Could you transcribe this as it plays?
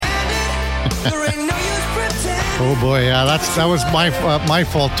Oh boy, yeah, that was my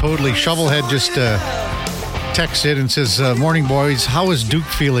fault totally. Shovelhead just texted and says, "Morning boys, how is Duke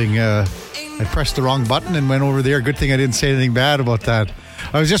feeling?" I pressed the wrong button and went over there. Good thing I didn't say anything bad about that.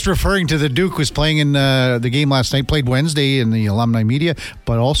 I was just referring to the Duke was playing in the game last night, played Wednesday in the Alumni Media,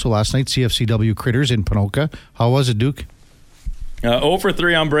 but also last night CFCW Critters in Ponoka. How was it, Duke? 0 for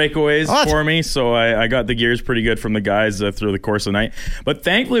 3 on breakaways for me, so I got the gears pretty good from the guys through the course of the night. But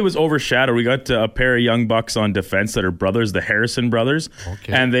thankfully it was overshadowed. We got a pair of young bucks on defense that are brothers, the Harrison brothers.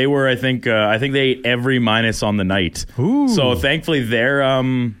 Okay. And they were, I think they ate every minus on the night. Ooh. So thankfully their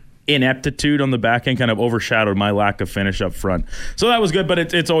ineptitude on the back end kind of overshadowed my lack of finish up front. So that was good, but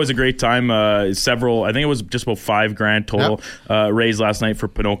it's always a great time. I think it was just about $5,000 total raised last night for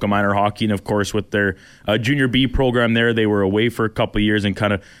Ponoka Minor Hockey. And of course, with their Junior B program there, they were away for a couple of years and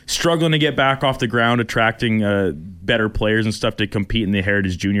kind of struggling to get back off the ground, attracting better players and stuff to compete in the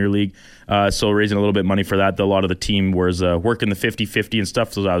Heritage Junior League. So raising a little bit of money for that. A lot of the team was working the 50-50 and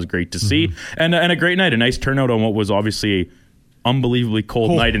stuff, so that was great to see. And a great night, a nice turnout on what was obviously a unbelievably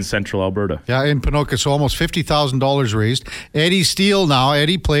cold night in central Alberta. Yeah, in Ponoka, so almost $50,000 raised. Eddie Steele now.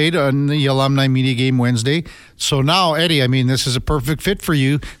 Eddie played on the Alumni Media Game Wednesday. So now, Eddie, I mean, this is a perfect fit for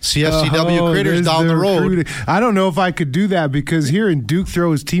you. CFCW Critters down the road. I don't know if I could do that because hearing Duke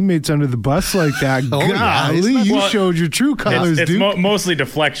throw his teammates under the bus like that, golly, you showed your true colors, Duke. It's mostly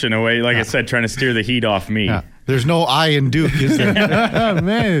deflection away, like I said, trying to steer the heat off me. Yeah. There's no I in Duke, is there?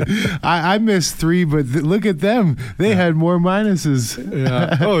 Man, I missed 3, but look at them. They had more minuses.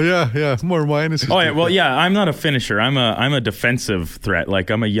 Yeah. Oh, yeah, more minuses. Oh, yeah, well, yeah, I'm not a finisher. I'm a defensive threat.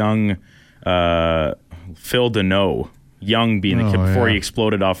 Like, I'm a young Phil Deneau. Young being the kid before he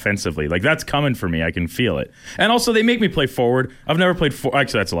exploded offensively. Like, that's coming for me. I can feel it. And also, they make me play forward. I've never played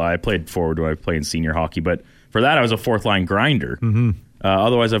actually, that's a lie. I played forward when I played in senior hockey, but for that, I was a fourth-line grinder.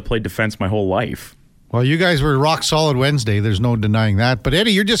 Otherwise, I've played defense my whole life. Well, you guys were rock solid Wednesday. There's no denying that. But,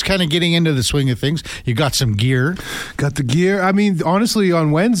 Eddie, you're just kind of getting into the swing of things. You got some gear. Got the gear. I mean, honestly,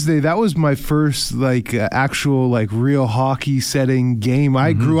 on Wednesday, that was my first, actual, real hockey setting game.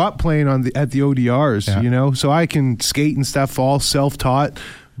 I grew up playing at the ODRs, you know, so I can skate and stuff, all self-taught.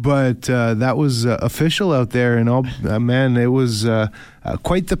 But that was official out there, and man, it was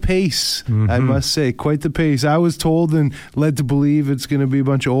quite the pace, I must say, quite the pace. I was told and led to believe it's going to be a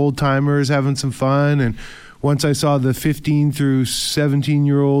bunch of old-timers having some fun, and once I saw the 15 through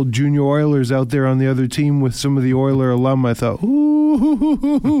 17-year-old junior Oilers out there on the other team with some of the Oiler alum, I thought,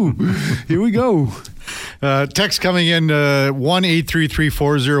 ooh, here we go. Text coming in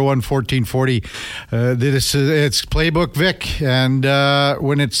 1-833-401-1440. It's Playbook Vic, and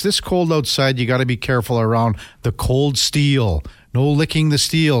when it's this cold outside, you got to be careful around the cold steel. No licking the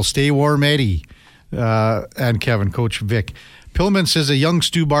steel. Stay warm, Eddie. And Kevin, Coach Vic. Pillman says a young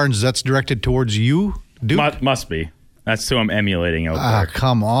Stu Barnes. That's directed towards you, Duke? Must be. That's who I'm emulating out there.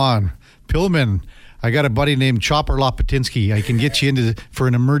 Come on, Pillman. I got a buddy named Chopper Lopatinsky. I can get you for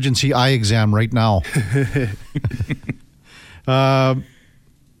an emergency eye exam right now.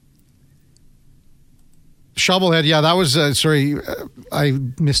 Shovelhead, yeah, that was, I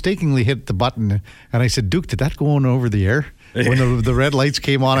mistakenly hit the button, and I said, Duke, did that go on over the air? When the red lights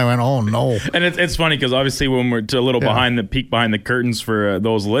came on, I went, oh, no. And it's funny because obviously when we're a little behind the curtains for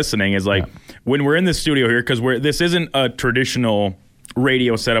those listening is when we're in the studio here, because this isn't a traditional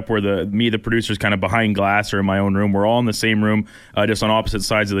radio setup where the producer's kind of behind glass or in my own room. We're all in the same room, just on opposite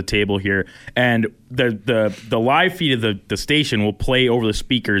sides of the table here. And the live feed of the station will play over the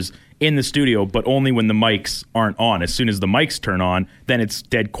speakers in the studio, but only when the mics aren't on. As soon as the mics turn on, then it's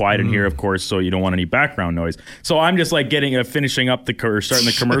dead quiet in here, of course, so you don't want any background noise. So I'm just finishing up starting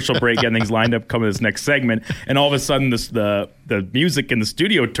the commercial break, getting things lined up, coming to this next segment, and all of a sudden the music in the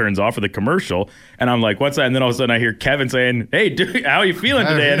studio turns off for the commercial, and I'm like, what's that? And then all of a sudden I hear Kevin saying, hey, dude, how are you feeling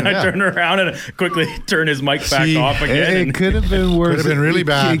today? And I turn around and quickly turn his mic back off again. It could have been worse. Could have been really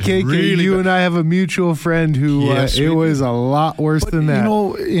bad. KK, you and I have a mutual friend who it was a lot worse than that. You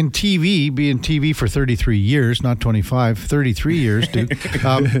know, in being TV for 33 years, not 25, 33 years, dude.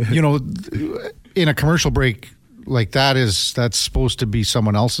 In a commercial break like that's supposed to be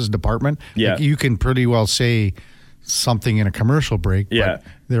someone else's department. Yeah. You can pretty well say something in a commercial break. Yeah. But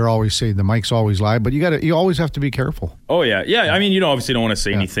they're always saying the mic's always live, but you always have to be careful. Oh yeah. I mean, you obviously don't want to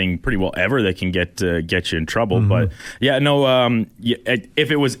say anything pretty well ever that can get you in trouble. But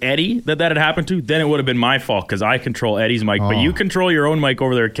if it was Eddie that had happened to, then it would have been my fault because I control Eddie's mic. But you control your own mic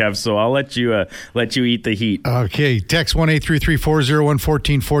over there, Kev. So I'll let you eat the heat. Okay. Text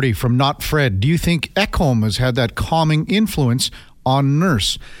 1-833-401-1440 from Not Fred. Do you think Ekholm has had that calming influence on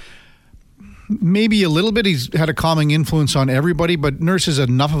Nurse? maybe a little bit. He's had a calming influence on everybody, but Nurse is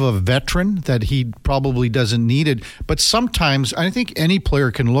enough of a veteran that he probably doesn't need it. But sometimes I think any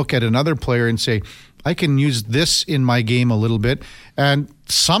player can look at another player and say, I can use this in my game a little bit. And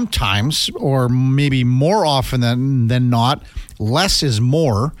sometimes, or maybe more often than not, less is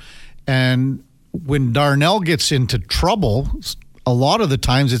more. And when Darnell gets into trouble, a lot of the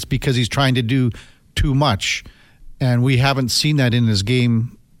times it's because he's trying to do too much. And we haven't seen that in his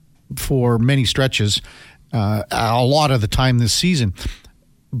game for many stretches, a lot of the time this season.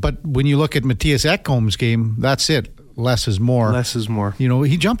 But when you look at Matthias Ekholm's game, that's it. Less is more. Less is more. You know,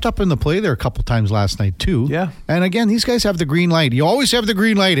 he jumped up in the play there a couple times last night too. Yeah. And again, these guys have the green light. You always have the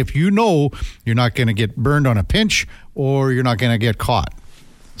green light if you know you're not going to get burned on a pinch or you're not going to get caught.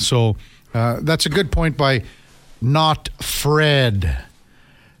 So that's a good point by Not Fred.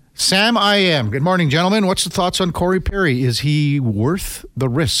 Sam I Am. Good morning, gentlemen. What's the thoughts on Corey Perry? Is he worth the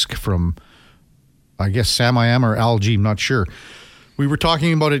risk from, I guess, Sam I Am or Al G? I'm not sure. We were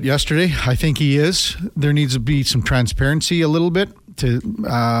talking about it yesterday. I think he is. There needs to be some transparency a little bit to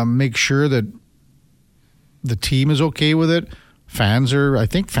make sure that the team is okay with it. I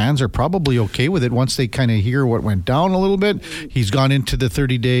think fans are probably okay with it once they kind of hear what went down a little bit. He's gone into the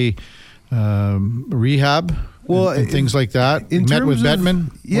 30-day rehab. Well, and things like that. Met with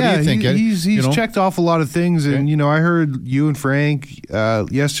Bettman. Yeah, what do you think? He's checked off a lot of things, and I heard you and Frank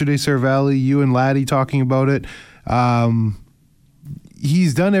yesterday, Cervelli, you and Laddie talking about it.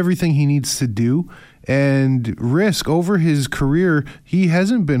 He's done everything he needs to do, and risk over his career, he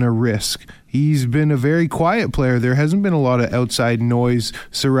hasn't been a risk. He's been a very quiet player. There hasn't been a lot of outside noise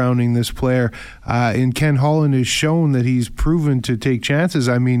surrounding this player. And Ken Holland has shown that he's proven to take chances.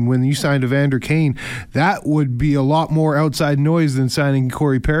 I mean, when you signed Evander Kane, that would be a lot more outside noise than signing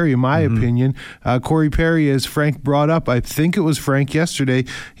Corey Perry, in my opinion. Corey Perry, as Frank brought up, I think it was Frank yesterday,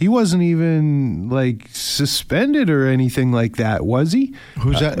 he wasn't even suspended or anything like that, was he?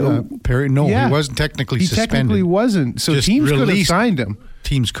 Who's that? Perry? No, he wasn't technically suspended. He technically wasn't. So just teams could have signed him.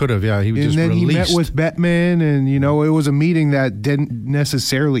 Teams could have, yeah. He was just released. released. He met with Bettman, and, it was a meeting that didn't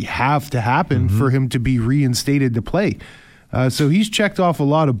necessarily have to happen for him to be reinstated to play. So he's checked off a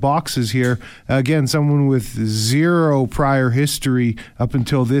lot of boxes here. Again, someone with zero prior history up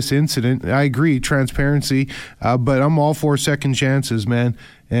until this incident. I agree, transparency, but I'm all for second chances, man.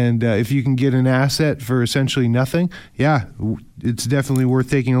 And if you can get an asset for essentially nothing, it's definitely worth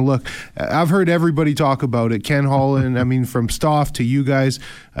taking a look. I've heard everybody talk about it. Ken Holland, I mean, from Stoff to you guys,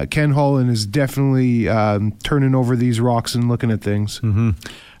 Ken Holland is definitely turning over these rocks and looking at things.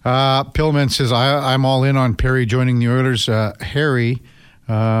 Pillman says, I'm all in on Perry joining the Oilers. Harry,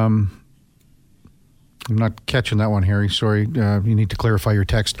 I'm not catching that one, Harry. Sorry. You need to clarify your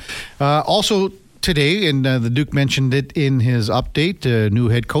text. Also, today, and the Duke mentioned it in his update, new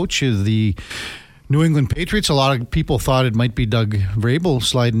head coach is the New England Patriots. A lot of people thought it might be Doug Vrabel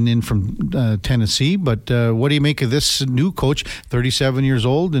sliding in from Tennessee, but what do you make of this new coach, 37 years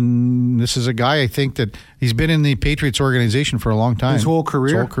old, and this is a guy, I think, that he's been in the Patriots organization for a long time. His whole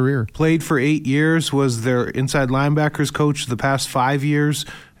career. His whole career. Played for 8 years, was their inside linebackers coach the past 5 years,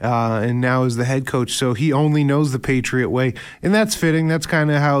 and now is the head coach. So he only knows the Patriot way, and that's fitting. That's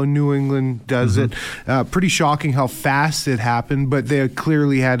kind of how New England does it. Pretty shocking how fast it happened, but they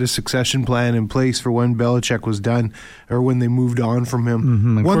clearly had a succession plan in place for when Belichick was done, or when they moved on from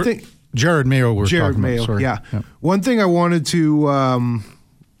him. One thing, Jared Mayo. Jared Mayo. Sorry. Yeah. One thing I wanted to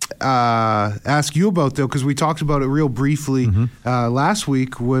ask you about, though, because we talked about it real briefly last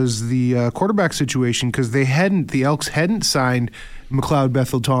week, was the quarterback situation, because the Elks hadn't signed McLeod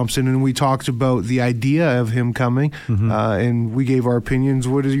Bethel Thompson, and we talked about the idea of him coming, and we gave our opinions.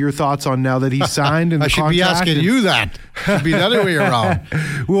 What are your thoughts on now that he's signed? And I should be asking you that. Should be the other way around.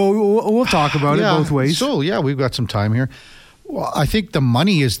 We'll talk about it both ways. So, we've got some time here. Well, I think the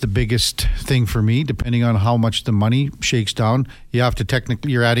money is the biggest thing for me, depending on how much the money shakes down. You have to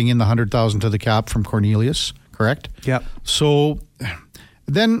you're adding in the $100,000 to the cap from Cornelius, correct? Yep. So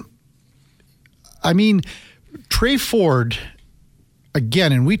then, I mean, Trey Ford,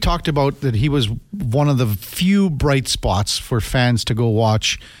 again, and we talked about that he was one of the few bright spots for fans to go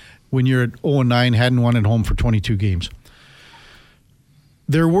watch when you're at 0-9, hadn't won at home for 22 games.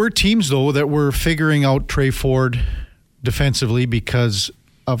 There were teams, though, that were figuring out Trey Ford defensively because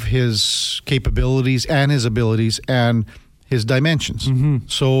of his capabilities and his abilities and his dimensions.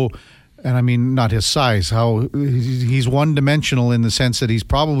 So, and I mean, not his size, how he's one-dimensional in the sense that he's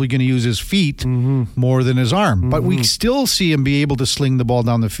probably going to use his feet more than his arm. But we still see him be able to sling the ball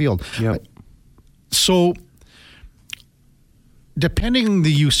down the field. Yep. So, depending on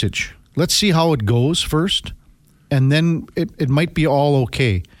the usage, let's see how it goes first, and then it might be all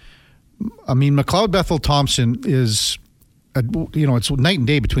okay. I mean, McLeod Bethel Thompson is, it's night and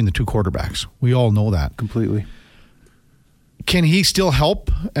day between the two quarterbacks. We all know that. Completely. Can he still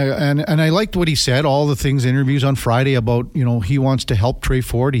help? And I liked what he said, all the things, interviews on Friday about, he wants to help Trey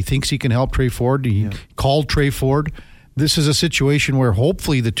Ford. He thinks he can help Trey Ford. He called Trey Ford. This is a situation where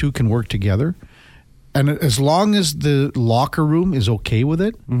hopefully the two can work together. And as long as the locker room is okay with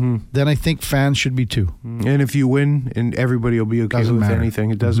it, then I think fans should be too. And if you win, and everybody will be okay with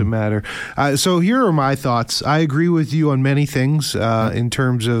anything. It doesn't matter. So here are my thoughts. I agree with you on many things in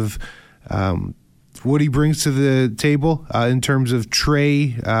terms of what he brings to the table, in terms of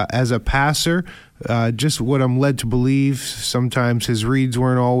Trey as a passer. Just what I'm led to believe. Sometimes his reads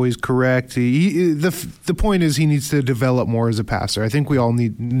weren't always correct. The point is he needs to develop more as a passer. I think we all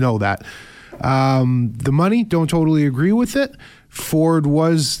know that. The money, don't totally agree with it. Ford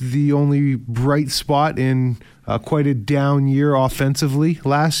was the only bright spot in quite a down year offensively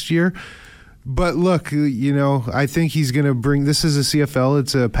last year. But look, I think he's going to bring. This is a CFL.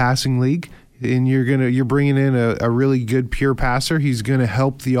 It's a passing league. And you're bringing in a really good pure passer. He's going to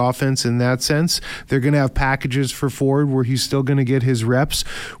help the offense in that sense. They're going to have packages for Ford where he's still going to get his reps.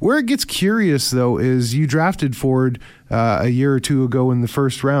 Where it gets curious, though, is you drafted Ford a year or two ago in the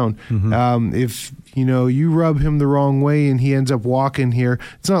first round. If you rub him the wrong way and he ends up walking here,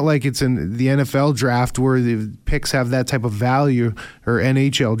 it's not like it's in the NFL draft where the picks have that type of value, or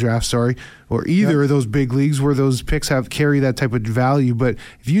NHL draft, sorry, or either of those big leagues where those picks carry that type of value. But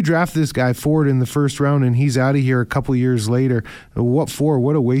if you draft this guy Ford in the first round and he's out of here a couple years later, what for?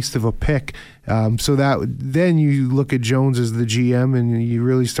 What a waste of a pick. So that then you look at Jones as the GM and you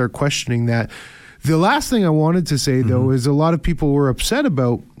really start questioning that. The last thing I wanted to say, though, is a lot of people were upset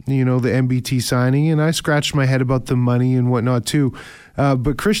about, the MBT signing, and I scratched my head about the money and whatnot, too.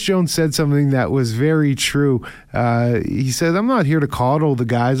 But Chris Jones said something that was very true. He said, I'm not here to coddle the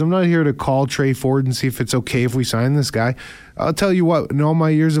guys. I'm not here to call Trey Ford and see if it's okay if we sign this guy. I'll tell you what, in all my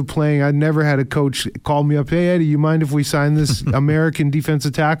years of playing, I'd never had a coach call me up, hey, Eddie, you mind if we sign this American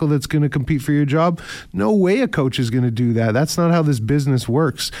defensive tackle that's going to compete for your job? No way a coach is going to do that. That's not how this business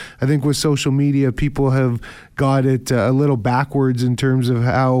works. I think with social media, people have got it a little backwards in terms of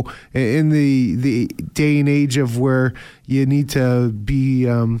how, in the day and age of where you need to be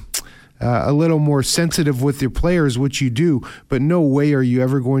a little more sensitive with your players, which you do, but no way are you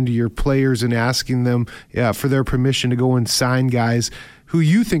ever going to your players and asking them for their permission to go and sign guys who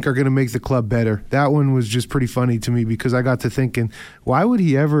you think are going to make the club better. That one was just pretty funny to me because I got to thinking, why would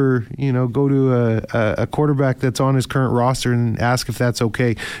he ever, go to a quarterback that's on his current roster and ask if that's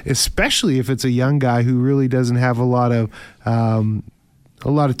okay, especially if it's a young guy who really doesn't have a lot of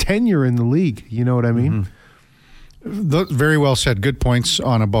tenure in the league. You know what I mean? Very well said. Good points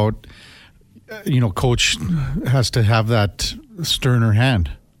on about, coach has to have that sterner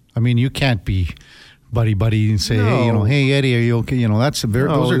hand. I mean, you can't be buddy and say, hey, Eddie, are you okay? Those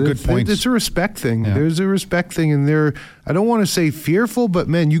are good points. It's a respect thing. Yeah. There's a respect thing, and I don't want to say fearful, but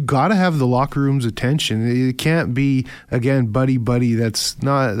man, you got to have the locker room's attention. It can't be, again, buddy. That's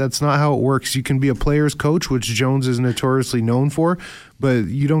not how it works. You can be a player's coach, which Jones is notoriously known for, but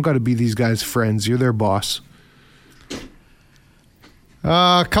you don't got to be these guys' friends. You're their boss.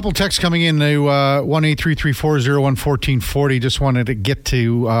 A couple texts coming in to 1-833-401-1440. Just wanted to get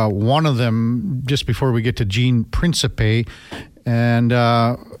to one of them just before we get to Gene Principe. And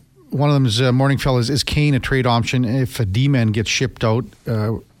one of them is, morning fellas, is Kane a trade option? If a D-man gets shipped out,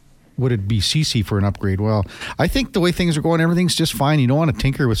 would it be CC for an upgrade? Well, I think the way things are going, everything's just fine. You don't want to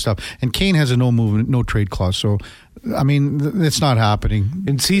tinker with stuff. And Kane has a no movement, no trade clause. So, I mean, it's not happening.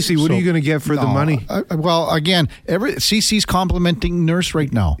 And CC, what are you going to get for the money? Well, again, CC's complimenting Nurse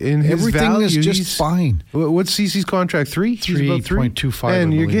right now. Everything is just fine. What's CC's contract? 3? 3.25.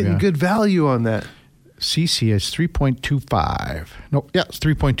 And you're getting good value on that. CC is 3.25. No, yeah, it's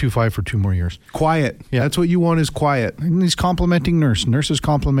 3.25 for 2 more years. Quiet. Yeah. That's what you want is quiet. And he's complimenting Nurse. Nurse is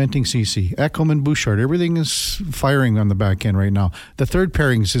complimenting CC. Ekholm, Bouchard. Everything is firing on the back end right now. The third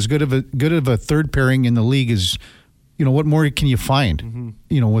pairing is as good of a third pairing in the league as, what more can you find,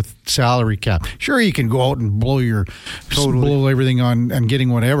 with salary cap? Sure, you can go out and blow everything on and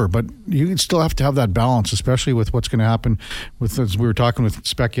getting whatever, but you still have to have that balance, especially with what's going to happen with, as we were talking with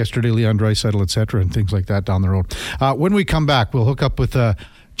Spec yesterday, Leon Draisaitl, et cetera, and things like that down the road. When we come back, we'll hook up with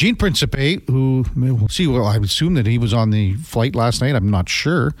Gene Principe, who we'll see. Well, I assume that he was on the flight last night. I'm not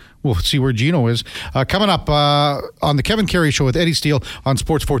sure. We'll see where Gino is. Coming up on the Kevin Karius Show with Eddie Steele on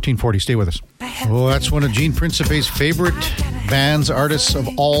Sports 1440. Stay with us. Oh, that's one of Gene Principe's favorite bands, artists of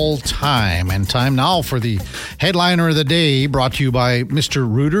all time. And time now for the headliner of the day, brought to you by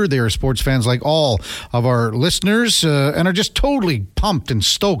Mr. Rooter. They are sports fans like all of our listeners and are just totally pumped and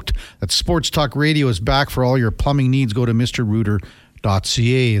stoked that Sports Talk Radio is back for all your plumbing needs. Go to mrrooter.ca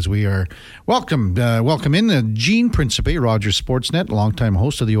as we are welcome in Gene Principe, Rogers Sportsnet, longtime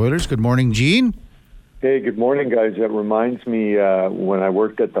host of the Oilers. Good morning, Gene. Hey, good morning, guys. That reminds me when I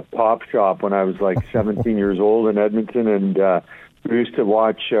worked at the Pop Shop when I was like 17 years old in Edmonton, and we used to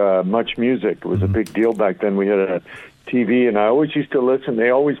watch Much Music. It was a big deal back then. We had a TV, and I always used to listen. They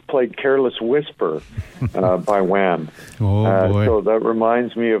always played Careless Whisper by Wham. Boy. So that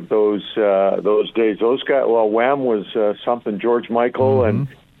reminds me of those days. Those guys, well, Wham was something, George Michael, and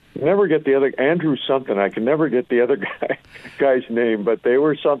never get the other, Andrew something. I can never get the other guy's name, but they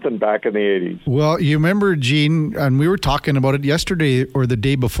were something back in the 80s. Well, you remember, Gene, and we were talking about it yesterday or the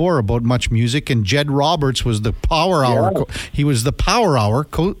day before about Much Music, and Jed Roberts was the Power Hour. Yeah. He was the Power Hour.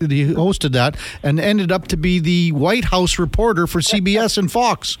 He hosted that and ended up to be the White House reporter for CBS and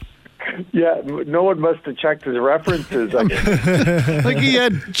Fox. Yeah, no one must have checked his references. I guess. Like he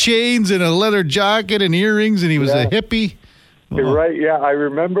had chains and a leather jacket and earrings, and he was a hippie. You're right. Yeah, I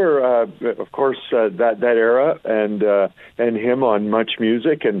remember, of course, that era and him on Much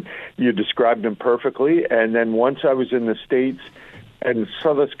Music, and you described him perfectly. And then once I was in the States and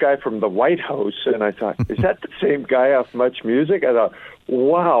saw this guy from the White House, and I thought, is that the same guy off Much Music? I thought,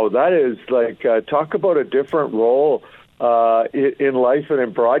 wow, that is like talk about a different role in life and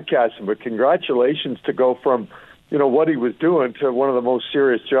in broadcasting. But congratulations to go from what he was doing to one of the most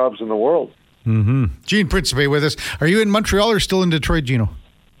serious jobs in the world. Mm-hmm. Gene Principe with us. Are you in Montreal or still in Detroit, Gino?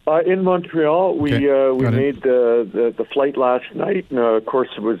 In Montreal, we made the flight last night, and of course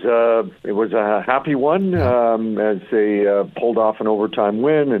it was a happy one as they pulled off an overtime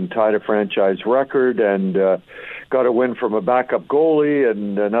win and tied a franchise record, and got a win from a backup goalie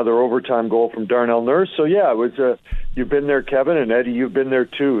and another overtime goal from Darnell Nurse. So yeah, it was. You've been there, Kevin, and Eddie. You've been there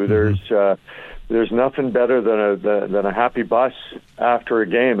too. There's nothing better than a happy bus after a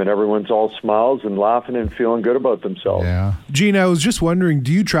game, and everyone's all smiles and laughing and feeling good about themselves. Yeah. Gene, I was just wondering,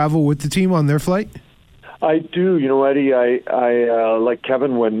 do you travel with the team on their flight? I do. Eddie, I like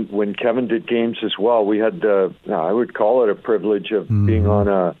Kevin, when Kevin did games as well, we had, I would call it a privilege of being on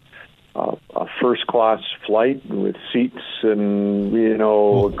a first-class flight with seats and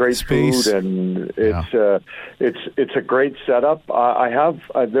great space. food, and it's a great setup.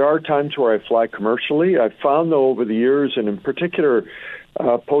 There are times where I fly commercially. I've found though over the years, and in particular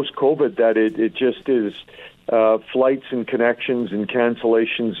post-COVID, that it just is flights and connections and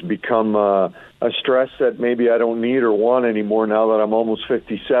cancellations become a stress that maybe I don't need or want anymore now that I'm almost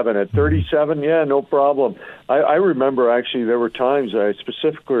 57. At 37, yeah, no problem. I remember, actually, there were times, I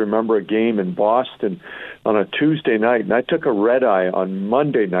specifically remember a game in Boston on a Tuesday night, and I took a red-eye on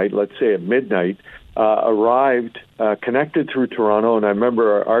Monday night, let's say at midnight, arrived, connected through Toronto, and I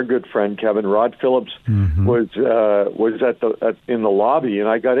remember our good friend Kevin, Rod Phillips, was in the lobby, and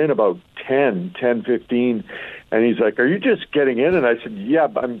I got in about 10:15, and he's like, "Are you just getting in?" And I said, "Yeah,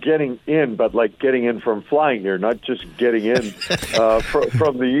 I'm getting in, but like getting in from flying here, not just getting in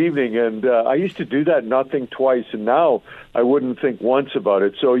from the evening." And I used to do that, not think twice, and now I wouldn't think once about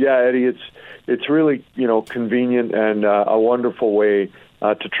it. So yeah, Eddie, it's really convenient and a wonderful way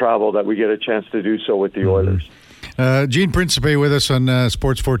to travel that we get a chance to do so with the Oilers. Gene Principe with us on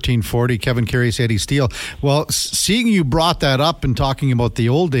Sports 1440. Kevin Karius, Eddie Steele. Well, seeing you brought that up and talking about the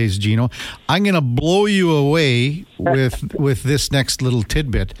old days, Gino, I'm going to blow you away with this next little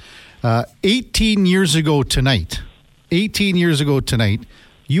tidbit. 18 years ago tonight,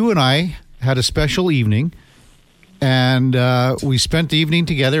 you and I had a special evening, and we spent the evening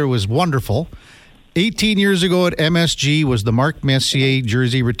together. It was wonderful. 18 years ago at MSG was the Mark Messier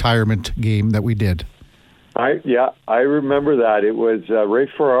jersey retirement game that we did. I remember that. It was Ray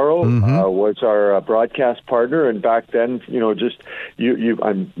Ferraro was our broadcast partner, and back then,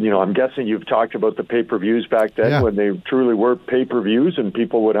 I'm guessing you've talked about the pay-per-views back then when they truly were pay-per-views, and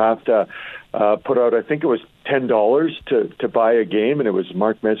people would have to put out, I think it was $10 to buy a game, and it was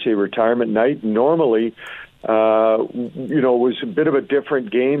Mark Messier retirement night. Normally, it was a bit of a different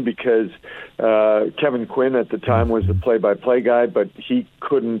game because Kevin Quinn at the time was the play-by-play guy, but he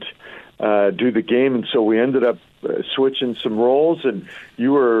couldn't do the game, and so we ended up switching some roles, and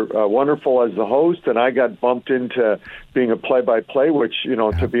you were wonderful as the host, and I got bumped into being a play-by-play, which,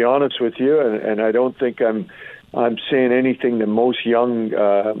 to be honest with you, and I don't think I'm I'm saying anything that most young,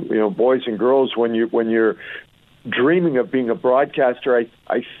 boys and girls, when you're dreaming of being a broadcaster,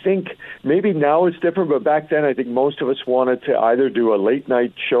 I think maybe now it's different, but back then I think most of us wanted to either do a late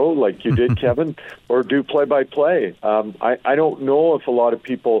night show like you did, Kevin, or do play-by-play. I don't know if a lot of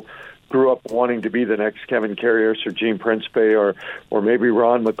people grew up wanting to be the next Kevin Karius or Gene Principe or maybe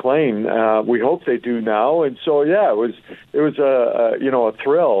Ron McLean. We hope they do now, and so it was a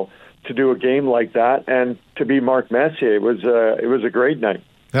thrill to do a game like that, and to be Mark Messier. It was a great night.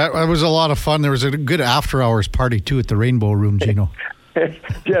 That was a lot of fun. There was a good after-hours party, too, at the Rainbow Room, Gino.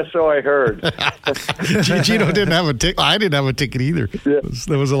 Yeah, so I heard. Gino didn't have a ticket. I didn't have a ticket either. Yeah.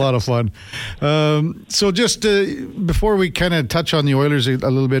 That was a lot of fun. So just before we kind of touch on the Oilers a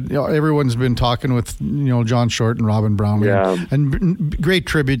little bit, everyone's been talking with John Short and Robin Brownlee. Yeah. And great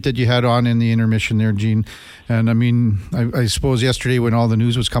tribute that you had on in the intermission there, Gene. And I mean, I suppose yesterday when all the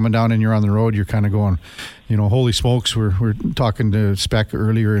news was coming down and you're on the road, you're kind of going, holy smokes, we're talking to Spec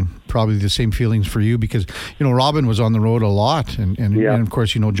earlier, and probably the same feelings for you because, Robin was on the road a lot. And of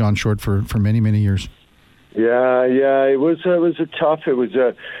course, John Short for many, many years. Yeah. It was a tough, it was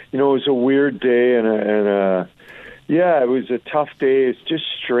a weird day and it was a tough day. It's just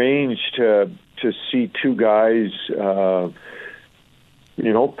strange to see two guys,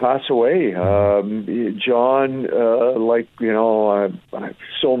 pass away. John,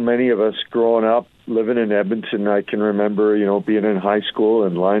 so many of us growing up, living in Edmonton, I can remember, being in high school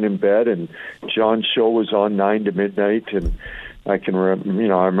and lying in bed, and John's show was on 9 to midnight, and I can,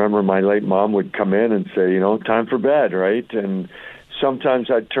 I remember my late mom would come in and say, time for bed, right? And sometimes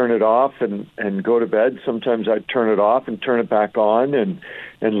I'd turn it off and go to bed. Sometimes I'd turn it off and turn it back on and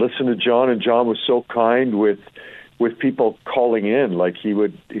listen to John. And John was so kind with people calling in. Like he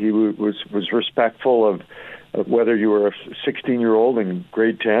was respectful of whether you were a 16-year-old in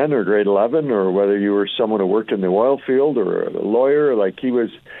grade 10 or grade 11, or whether you were someone who worked in the oil field or a lawyer. Like he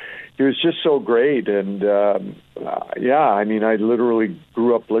was just so great. And I literally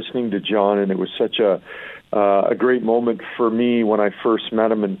grew up listening to John, and it was such a great moment for me when I first met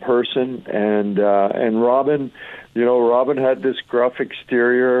him in person. And Robin, Robin had this gruff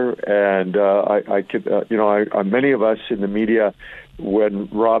exterior, and I could, many of us in the media, when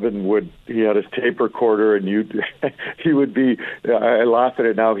Robin he had his tape recorder, and he would be, I laugh at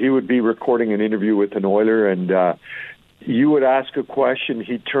it now, he would be recording an interview with an Oiler, and you would ask a question,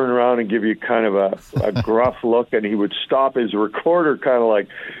 he'd turn around and give you kind of a gruff look, and he would stop his recorder, kind of like,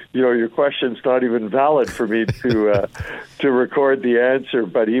 your question's not even valid for me to record the answer.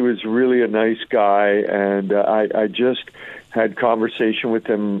 But he was really a nice guy, and I just had conversation with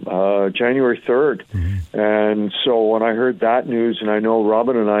him January 3rd. Mm-hmm. And so when I heard that news, and I know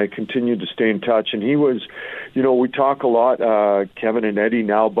Robin and I continued to stay in touch, and he was, we talk a lot, Kevin and Eddie,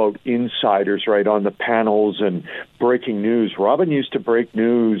 now about insiders, right, on the panels and breaking news. Robin used to break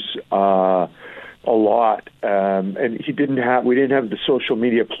news a lot, and we didn't have the social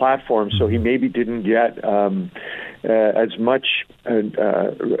media platform, so he maybe didn't get as much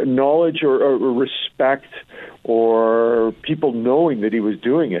knowledge or respect, or people knowing that he was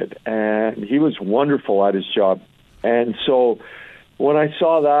doing it. And he was wonderful at his job. And so when I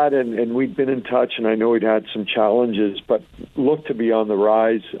saw that, and we'd been in touch, and I know he'd had some challenges, but looked to be on the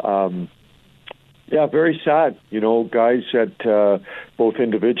rise, very sad. Guys that both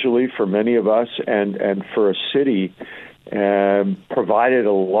individually for many of us and for a city provided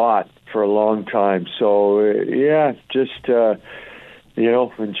a lot for a long time. So, just,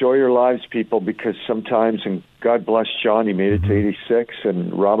 enjoy your lives, people, because sometimes, and God bless John, he made it to 86,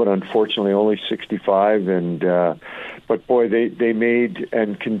 and Robin, unfortunately, only 65. But boy, they made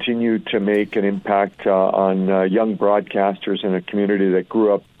and continue to make an impact on young broadcasters in a community that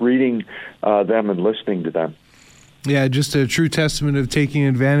grew up reading them and listening to them. Yeah, just a true testament of taking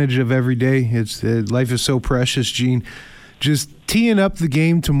advantage of every day. Life is so precious, Gene. Just teeing up the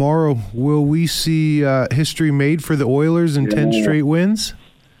game tomorrow, will we see history made for the Oilers and 10 straight wins?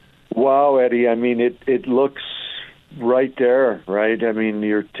 Wow, Eddie. I mean, it looks right there, right? I mean,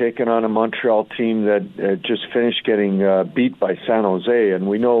 you're taking on a Montreal team that just finished getting beat by San Jose, and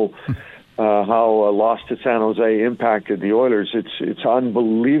we know how a loss to San Jose impacted the Oilers. It's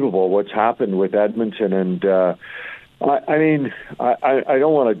unbelievable what's happened with Edmonton, and I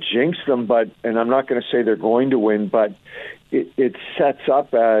don't want to jinx them, and I'm not going to say they're going to win, but it sets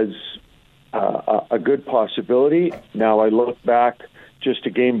up as a good possibility. Now I look back just a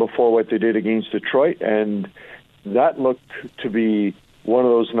game before what they did against Detroit, and that looked to be one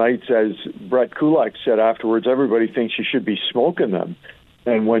of those nights, as Brett Kulak said afterwards, everybody thinks you should be smoking them.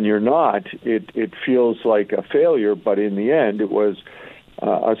 And when you're not, it feels like a failure. But in the end, it was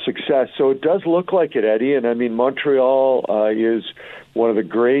a success. So it does look like it, Eddie. And I mean, Montreal is one of the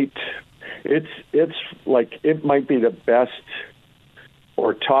great. It's like it might be the best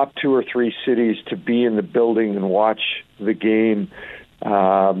or top 2 or 3 cities to be in the building and watch the game.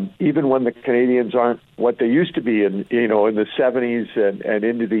 Even when the Canadians aren't what they used to be in the 70s and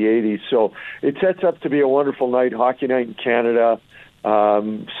into the 80s. So it sets up to be a wonderful night, hockey night in Canada.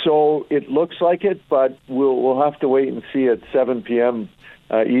 So it looks like it, but we'll have to wait and see at 7 p.m.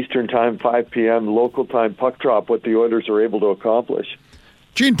 Eastern time, 5 p.m. local time puck drop what the Oilers are able to accomplish.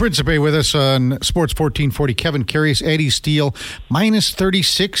 Gene Principe with us on Sports 1440. Kevin Karius, Eddie Steele, minus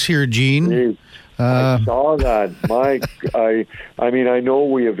 36 here, Gene. Jeez. I saw that. I mean, I know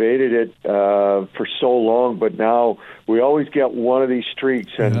we evaded it for so long, but now we always get one of these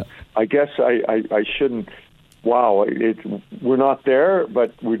streaks, and I guess I shouldn't. Wow, we're not there,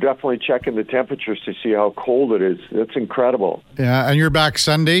 but we're definitely checking the temperatures to see how cold it is. That's incredible. Yeah, and you're back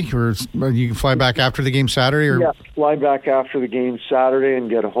Sunday, or you can fly back after the game Saturday? Or? Yeah, fly back after the game Saturday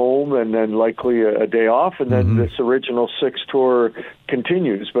and get home, and then likely a day off, and then this original 6 tour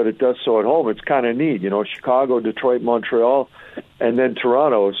continues, but it does so at home. It's kind of neat, Chicago, Detroit, Montreal, and then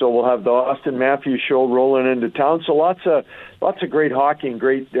Toronto. So we'll have the Austin Matthews show rolling into town. So lots of great hockey and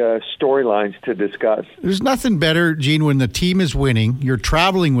great storylines to discuss. There's nothing better, Gene, when the team is winning, you're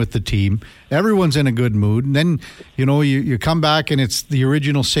traveling with the team, everyone's in a good mood, and then, you come back and it's the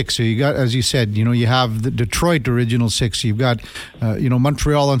original 6. So you got, as you said, you have the Detroit original 6. You've got,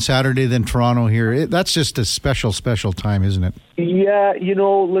 Montreal on Saturday, then Toronto here. That's just a special, special time, isn't it? Yeah,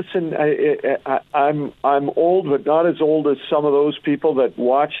 listen, I'm old, but not as old as some of those people that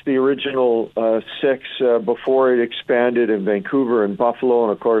watched the original 6 before it expanded in Vancouver and Buffalo,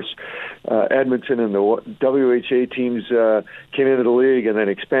 and of course Edmonton and the WHA teams came into the league, and then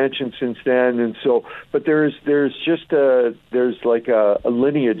expansion since then. And so, but there's like a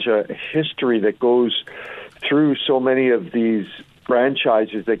lineage, a history that goes through so many of these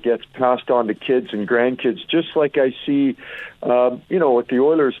franchises that gets passed on to kids and grandkids, just like I see, with the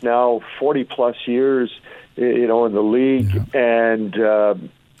Oilers now, 40 plus years, in the league, and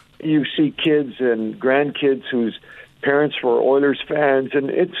you see kids and grandkids whose parents were Oilers fans, and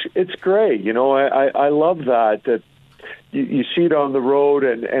it's great. I love that you see it on the road,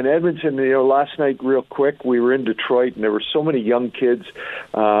 and Edmonton. Last night, real quick, we were in Detroit, and there were so many young kids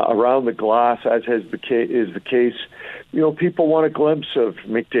around the glass, as is the case. People want a glimpse of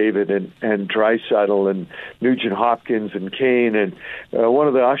McDavid and Draisaitl and Nugent Hopkins and Kane. And one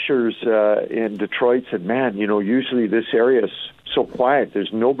of the ushers in Detroit said, man, usually this area is so quiet.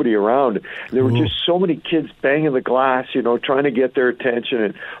 There's nobody around. There were just so many kids banging the glass, trying to get their attention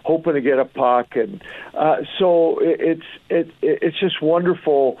and hoping to get a puck. And so it's just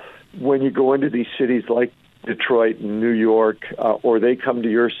wonderful when you go into these cities like Detroit and New York, or they come to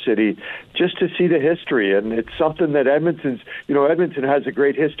your city, just to see the history. And it's something that Edmonton has a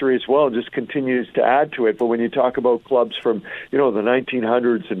great history as well, just continues to add to it. But when you talk about clubs from, the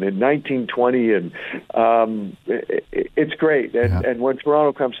 1900s and in 1920, and it's great. And when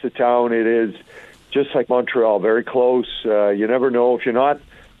Toronto comes to town, it is just like Montreal, very close. You never know if you're not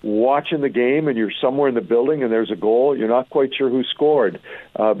watching the game and you're somewhere in the building and there's a goal, you're not quite sure who scored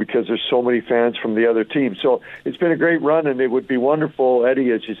because there's so many fans from the other team. So it's been a great run, and it would be wonderful, Eddie,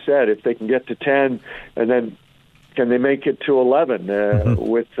 as you said, if they can get to 10 and then can they make it to 11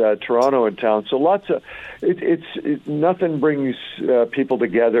 with Toronto in town. So lots of nothing brings people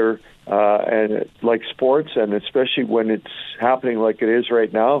together and like sports, and especially when it's happening like it is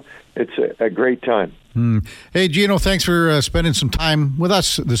right now, it's a great time. Hey, Gino, thanks for spending some time with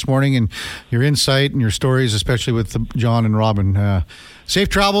us this morning and your insight and your stories, especially with John and Robin. Safe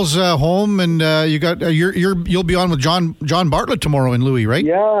travels home, and you'll be on with John Bartlett tomorrow in Louis, right?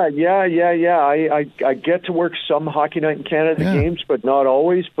 Yeah. I get to work some Hockey Night in Canada games, but not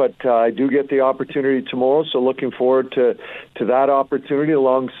always. But I do get the opportunity tomorrow, so looking forward to that opportunity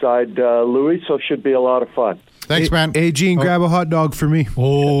alongside Louis. So it should be a lot of fun. Thanks, man. Hey, Gene, grab a hot dog for me.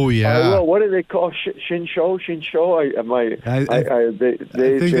 Oh, yeah. What do they call Shinsho? I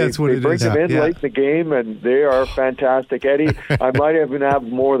think that's what it is. They bring them in late in the game, and they are fantastic. Eddie, I might even have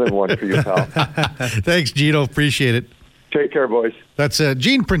more than one for you, pal. Thanks, Gino. Appreciate it. Take care, boys. That's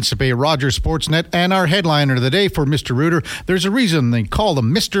Gene Principe, Rogers Sportsnet, and our headliner of the day for Mr. Rooter. There's a reason they call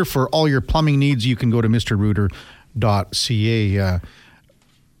them Mr. For all your plumbing needs, you can go to mrrooter.ca.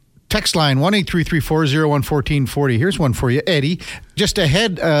 Text line 1-833-401-1440. Here's one for you, Eddie. Just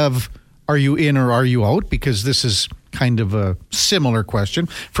ahead of are you in or are you out? Because this is kind of a similar question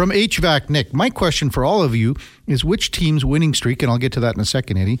from HVAC Nick. My question for all of you is which team's winning streak, and I'll get to that in a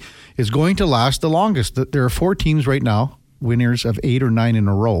second, Eddie, is going to last the longest? There are 4 teams right now winners of 8 or 9 in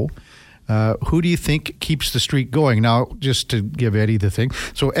a row. Who do you think keeps the streak going? Now, just to give Eddie the thing.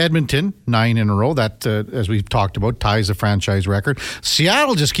 So Edmonton, 9 in a row. That, as we've talked about, ties the franchise record.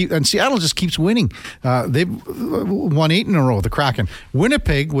 Seattle just keeps winning. They've won 8 in a row, the Kraken.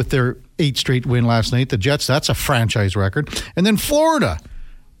 Winnipeg, with their 8th straight win last night, the Jets, that's a franchise record. And then Florida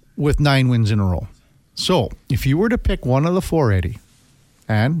with 9 wins in a row. So, if you were to pick one of the 4, Eddie,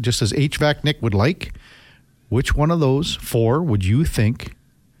 and just as HVAC Nick would like, which one of those 4 would you think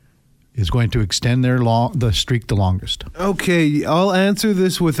is going to extend the streak the longest? Okay, I'll answer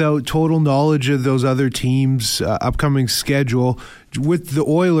this without total knowledge of those other teams' upcoming schedule. With the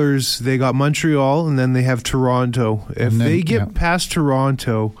Oilers, they got Montreal, and then they have Toronto. If they get past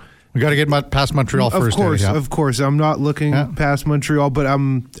Toronto... We got to get past Montreal first. Of course. I'm not looking past Montreal, but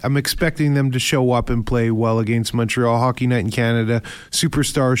I'm expecting them to show up and play well against Montreal. Hockey Night in Canada,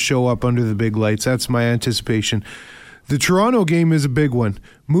 superstars show up under the big lights. That's my anticipation. The Toronto game is a big one.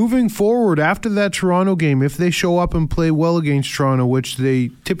 Moving forward, after that Toronto game, if they show up and play well against Toronto, which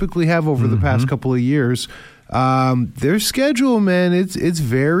they typically have over the past couple of years, their schedule, man, it's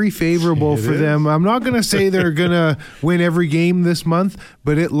very favorable for them. I'm not going to say they're going to win every game this month,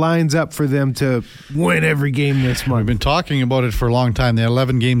 but it lines up for them to win every game this month. We've been talking about it for a long time. They had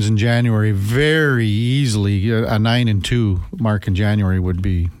 11 games in January. Very easily, a 9-2 mark in January would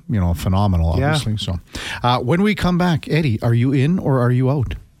be, phenomenal, obviously. So, when we come back, Eddie, are you in or are you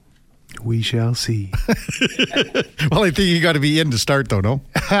out? We shall see. Well, I think you got to be in to start, though, no?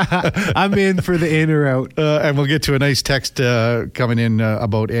 I'm in for the in or out. And we'll get to a nice text coming in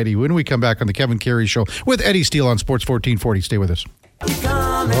about Eddie when we come back on the Kevin Karius Show with Eddie Steele on Sports 1440. Stay with us.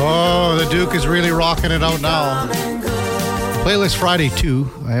 Oh, the Duke is really rocking it out now. Playlist Friday, too.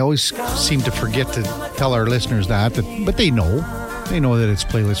 I always seem to forget to tell our listeners that, but they know. They know that it's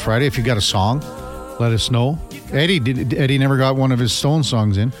Playlist Friday. If you've got a song, let us know. Eddie never got one of his Stone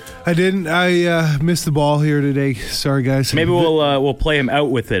songs in. I didn't. I missed the ball here today. Sorry, guys. Maybe we'll play him out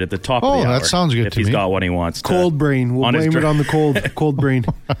with it at the top of the hour. Oh, that sounds good if to me. If he's got one he wants. Cold brain. We'll blame it on the cold brain.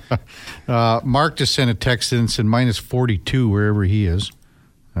 Mark just sent a text in and said minus 42 wherever he is.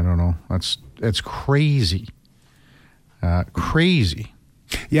 I don't know. That's crazy. Crazy.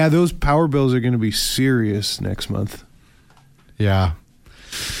 Yeah, those power bills are going to be serious next month. Yeah.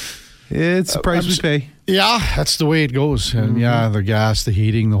 It's the price we pay. Yeah, that's the way it goes. And the gas, the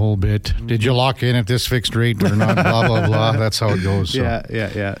heating, the whole bit. Did you lock in at this fixed rate or not? Blah, blah, blah. That's how it goes. So.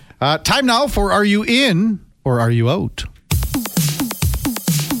 Yeah. Time now for Are You In or Are You Out?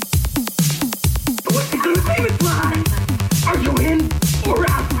 What's the good famous line? Are you in or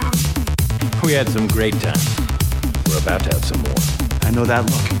out? We had some great times. We're about to have some more. I know that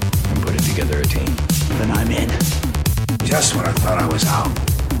look. I'm putting together a team. Then I'm in. Just when I thought I was out,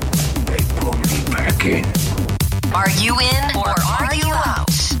 they pulled me back in. Are you in or are you out?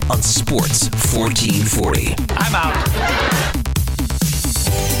 On Sports 1440. I'm out.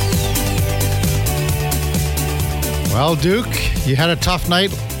 Well, Duke, you had a tough night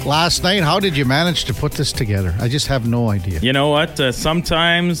last night. How did you manage to put this together? I just have no idea. You know what?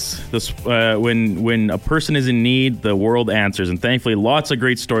 Sometimes when a person is in need, the world answers. And thankfully, lots of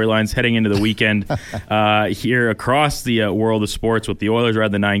great storylines heading into the weekend here across the world of sports with the Oilers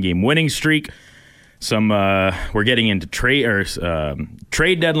riding the 9-game winning streak. We're getting into trade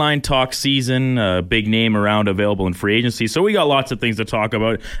deadline talk season, big name around available in free agency. So we got lots of things to talk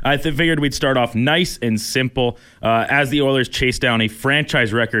about. I figured we'd start off nice and simple as the Oilers chase down a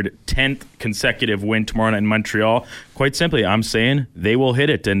franchise record 10th consecutive win tomorrow night in Montreal. Quite simply, I'm saying they will hit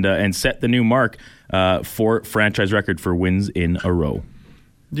it and set the new mark for franchise record for wins in a row.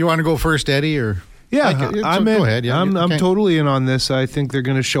 Do you want to go first, Eddie, or... Yeah, I'm in. Go ahead. Yeah, I'm totally in on this. I think they're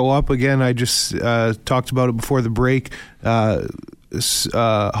going to show up again. I just talked about it before the break.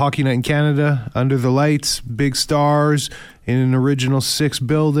 Hockey Night in Canada, under the lights, big stars in an Original 6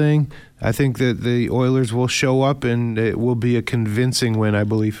 building. I think that the Oilers will show up, and it will be a convincing win, I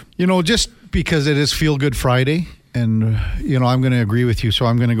believe. Just because it is Feel Good Friday, and, I'm going to agree with you, so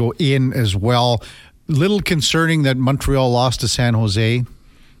I'm going to go in as well. Little concerning that Montreal lost to San Jose,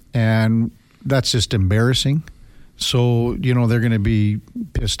 and... that's just embarrassing. So, they're going to be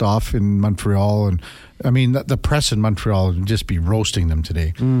pissed off in Montreal. And, the press in Montreal would just be roasting them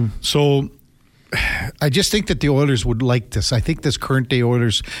today. So, I just think that the Oilers would like this. I think this current-day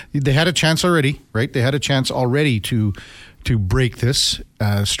Oilers, they had a chance already, right? They had a chance already to break this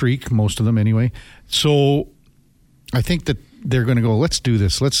streak, most of them anyway. So, I think that they're going to go, let's do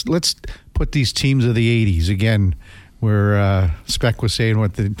this. Let's put these teams of the 80s again. where Speck was saying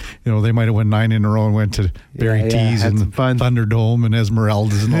they might have won 9 in a row and went to Barry T's and Thunderdome and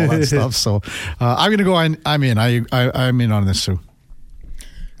Esmeraldas and all that stuff. So I'm going to go. I'm in. I'm in on this, Sue.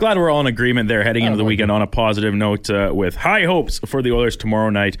 Glad we're all in agreement there heading into the weekend on a positive note with high hopes for the Oilers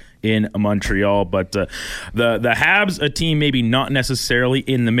tomorrow night in Montreal. But the Habs, a team maybe not necessarily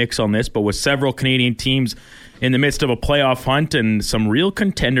in the mix on this, but with several Canadian teams in the midst of a playoff hunt and some real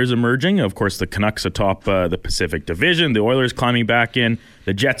contenders emerging. Of course, the Canucks atop the Pacific Division, the Oilers climbing back in,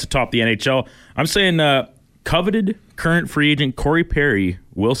 the Jets atop the NHL. I'm saying coveted current free agent Corey Perry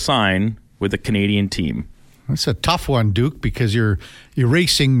will sign with a Canadian team. That's a tough one, Duke, because you're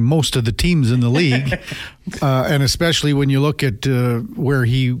erasing most of the teams in the league, and especially when you look at where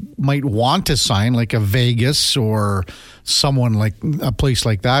he might want to sign, like a Vegas or someone like a place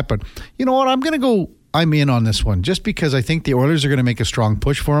like that. But you know what? I'm in on this one just because I think the Oilers are going to make a strong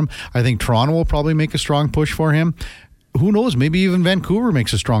push for him. I think Toronto will probably make a strong push for him. Who knows? Maybe even Vancouver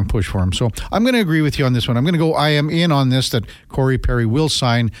makes a strong push for him. So I'm going to agree with you on this one. I'm going to go, I am in on this, that Corey Perry will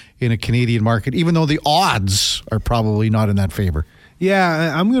sign in a Canadian market, even though the odds are probably not in that favor.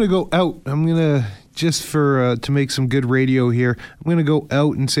 Yeah, I'm going to go out. I'm going to, just for to make some good radio here, I'm going to go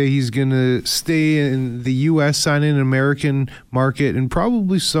out and say he's going to stay in the U.S., sign in an American market, and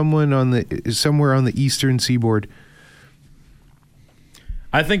probably somewhere on the eastern seaboard.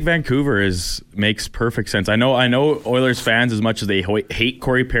 I think Vancouver makes perfect sense. I know Oilers fans, as much as they hate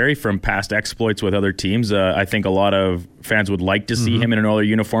Corey Perry from past exploits with other teams, I think a lot of fans would like to see him in an Oilers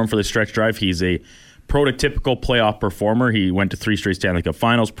uniform for the stretch drive. He's a prototypical playoff performer. He went to 3 straight Stanley Cup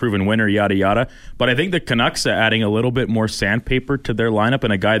finals, proven winner, yada, yada. But I think the Canucks are adding a little bit more sandpaper to their lineup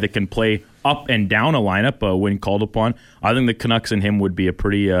and a guy that can play up and down a lineup when called upon. I think the Canucks and him would be a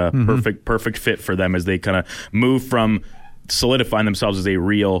pretty perfect fit for them as they kind of move from solidifying themselves as a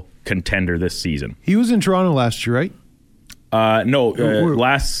real contender this season. He was in Toronto last year, right? No,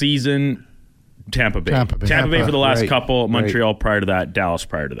 last season, Tampa Bay. Tampa Bay for the last couple, Montreal prior to that, Dallas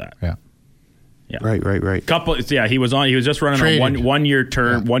prior to that. Yeah. Right. He was just running on one-year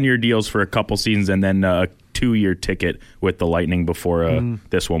term, 1-year deals for a couple seasons, and then a 2-year ticket with the Lightning before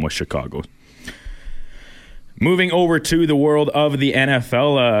this one with Chicago. Moving over to the world of the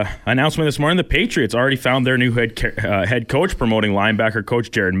NFL, announcement this morning, the Patriots already found their new head coach, promoting linebacker coach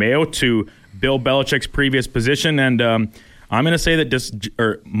Jared Mayo to Bill Belichick's previous position. And I'm going to say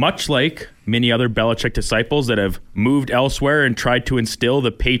that much like many other Belichick disciples that have moved elsewhere and tried to instill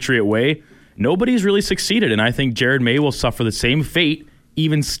the Patriot way, nobody's really succeeded. And I think Jared Mayo will suffer the same fate,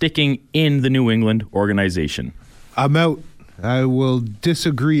 even sticking in the New England organization. I'm out. I will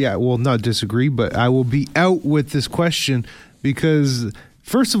disagree. Well, not disagree, but I will be out with this question because,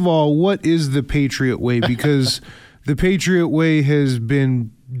 first of all, what is the Patriot way? Because the Patriot way has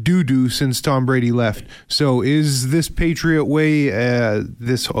been doo-doo since Tom Brady left. So is this Patriot way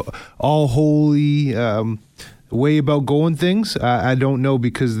this all-holy way about going things? I don't know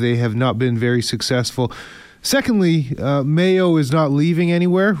because they have not been very successful. Secondly, Mayo is not leaving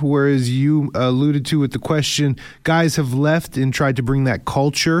anywhere, whereas you alluded to with the question, guys have left and tried to bring that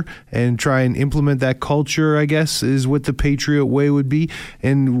culture and try and implement that culture, I guess, is what the Patriot way would be,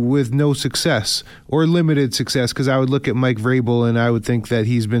 and with no success or limited success, because I would look at Mike Vrabel and I would think that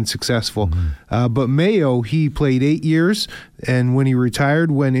he's been successful. But Mayo, he played 8 years, and when he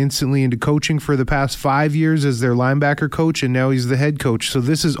retired, went instantly into coaching for the past 5 years as their linebacker coach, and now he's the head coach. So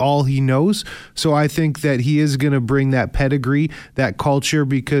this is all he knows. So I think that he is going to bring that pedigree, that culture,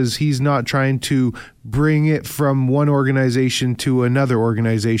 because he's not trying to bring it from one organization to another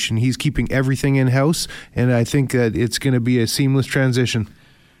organization. He's keeping everything in-house, and I think that it's going to be a seamless transition.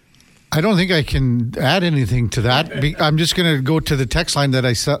 I don't think I can add anything to that. I'm just going to go to the text line that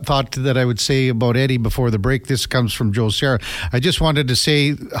I thought that I would say about Eddie before the break. This comes from Joe Serra. I just wanted to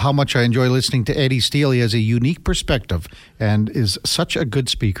say how much I enjoy listening to Eddie Steele. He has a unique perspective and is such a good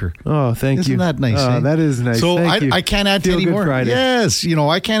speaker. Oh, thank you. Isn't that nice? That is nice. So I can't add to any more. Yes,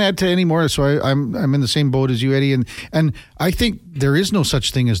 I can't add to any more. So I'm in the same boat as you, Eddie. And I think there is no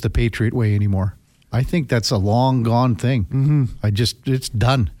such thing as the Patriot way anymore. I think that's a long gone thing. It's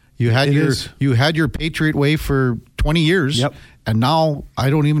done. You had your Patriot way for 20 years, and now I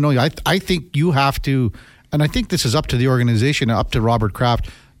don't even know. I think you have to, and I think this is up to the organization, up to Robert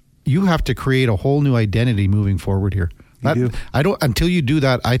Kraft. You have to create a whole new identity moving forward here. Until you do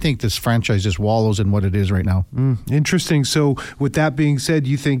that, I think this franchise just wallows in what it is right now. Interesting. So with that being said,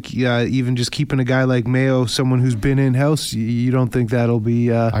 you think even just keeping a guy like Mayo, someone who's been in-house, you don't think that'll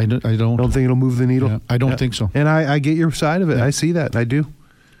be... I don't think it'll move the needle? Yeah, I don't think so. And I get your side of it. Yeah. I see that. I do.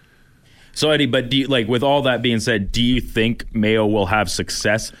 So, Eddie, but do you, like, with all that being said, do you think Mayo will have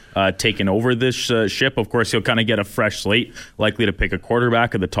success taking over this ship? Of course, he'll kind of get a fresh slate, likely to pick a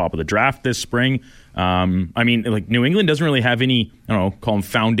quarterback at the top of the draft this spring. I mean, like, New England doesn't really have any, I don't know, call them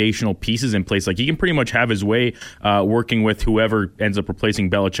foundational pieces in place. Like, he can pretty much have his way working with whoever ends up replacing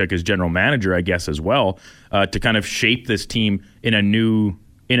Belichick as general manager, I guess, as well, to kind of shape this team in a new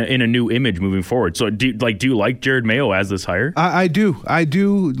image moving forward. So do you like Jared Mayo as this hire? I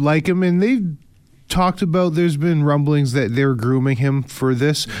do like him, and they've talked about, there's been rumblings that they're grooming him for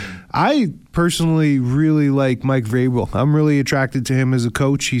this. I personally really like Mike Vrabel. I'm really attracted to him as a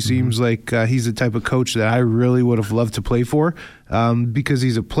coach. He seems like he's the type of coach that I really would have loved to play for, because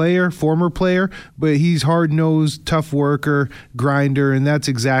he's a former player, but he's hard-nosed, tough worker, grinder, and that's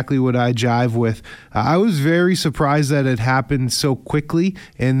exactly what I jive with. I was very surprised that it happened so quickly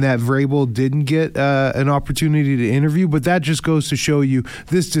and that Vrabel didn't get an opportunity to interview, but that just goes to show you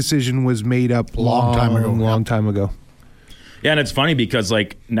this decision was made up long time ago. Yeah, and it's funny because,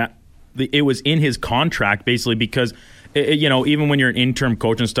 like, it was in his contract basically because, you know, even when you're an interim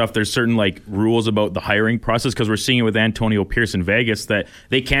coach and stuff, there's certain, like, rules about the hiring process, because we're seeing it with Antonio Pierce in Vegas that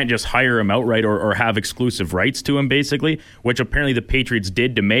they can't just hire him outright or have exclusive rights to him, basically, which apparently the Patriots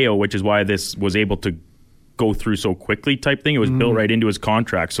did to Mayo, which is why this was able to go through so quickly type thing. It was built right into his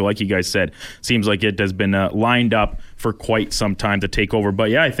contract. So like you guys said, seems like it has been lined up for quite some time to take over.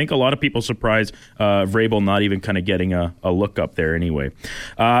 But yeah, I think a lot of people surprised Vrabel not even kind of getting a look up there anyway.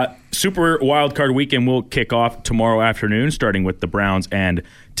 Super Wild Card Weekend will kick off tomorrow afternoon, starting with the Browns and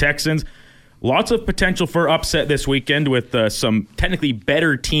Texans. Lots of potential for upset this weekend with some technically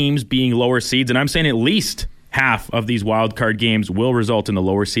better teams being lower seeds. And I'm saying at least half of these wild card games will result in the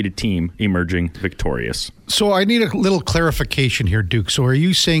lower seeded team emerging victorious. So I need a little clarification here, Duke. So are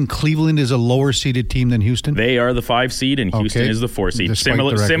you saying Cleveland is a lower seeded team than Houston? They are the 5 seed and Houston is the 4 seed.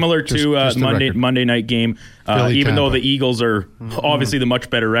 Similar to Monday night game. Even though the Eagles are obviously the much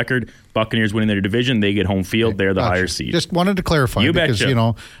better record, Buccaneers winning their division, they get home field. They're the higher seed. Just wanted to clarify because you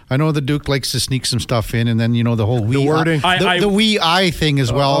know I know the Duke likes to sneak some stuff in, and then you know the whole the wee I thing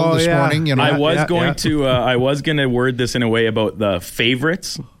as well this morning. You know, I was going to word this in a way about the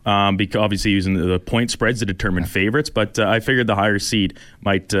favorites. Because obviously using the point spreads to determine favorites, but I figured the higher seed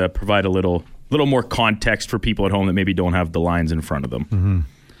might provide a little more context for people at home that maybe don't have the lines in front of them.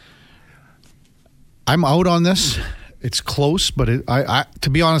 I'm out on this. It's close, but I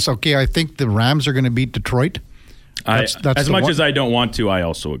to be honest, okay, I think the Rams are going to beat Detroit. That's as much as I don't want to, I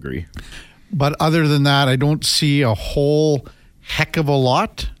also agree. But other than that, I don't see a whole heck of a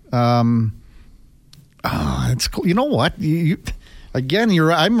lot. It's you know what Again,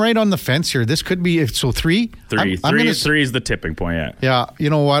 I'm right on the fence here. This could be three. Three is the tipping point. Yeah. You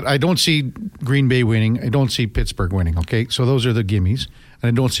know what? I don't see Green Bay winning. I don't see Pittsburgh winning. Okay, so those are the gimmies, and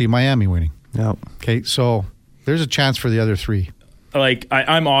I don't see Miami winning. No. Okay, so there's a chance for the other three. Like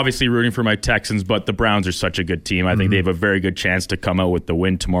I'm obviously rooting for my Texans, but the Browns are such a good team. I think they have a very good chance to come out with the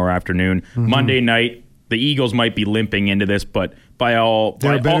win tomorrow afternoon. Monday night, the Eagles might be limping into this, but by all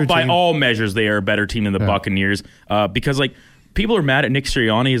measures, they are a better team than the Buccaneers. Because like. People are mad at Nick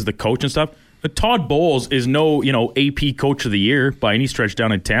Sirianni as the coach and stuff. But Todd Bowles is no, AP coach of the year by any stretch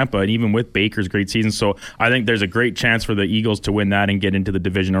down in Tampa, and even with Baker's great season. So I think there's a great chance for the Eagles to win that and get into the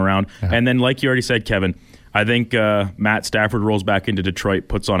divisional round. Yeah. And then, like you already said, Kevin, I think Matt Stafford rolls back into Detroit,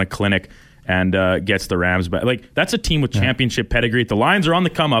 puts on a clinic, and gets the Rams back. Like that's a team with championship pedigree. The Lions are on the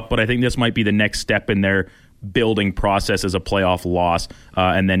come up, but I think this might be the next step in their building process as a playoff loss,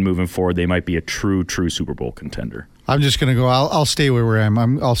 and then moving forward, they might be a true Super Bowl contender. I'm just going to go. I'll stay where I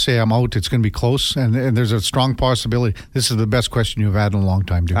am. I'll say I'm out. It's going to be close, and there's a strong possibility. This is the best question you've had in a long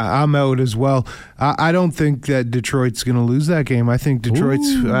time, dude. I'm out as well. I don't think that Detroit's going to lose that game. I think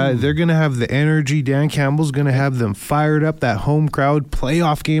Detroit's they're going to have the energy. Dan Campbell's going to have them fired up. That home crowd,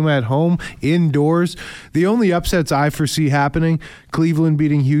 playoff game at home, indoors. The only upsets I foresee happening, Cleveland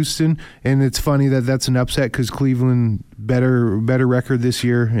beating Houston, and it's funny that that's an upset because Cleveland better record this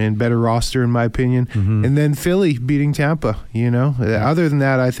year and better roster in my opinion, and then Philly beating Tampa. Other than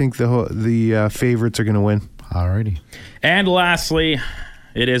that, I think the favorites are going to win. Alrighty. And lastly,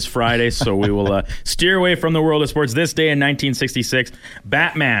 it is Friday, so we will steer away from the world of sports. This day in 1966,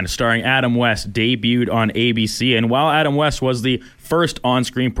 Batman, starring Adam West, debuted on ABC. And while Adam West was the first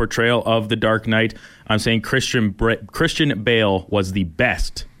on-screen portrayal of the Dark Knight, I'm saying Christian Bale was the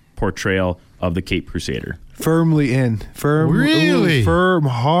best portrayal of the Caped Crusader. Firmly in. Really? Firm,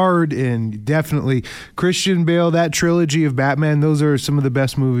 hard in. Definitely. Christian Bale, that trilogy of Batman, those are some of the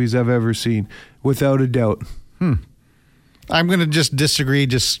best movies I've ever seen, without a doubt. I'm going to just disagree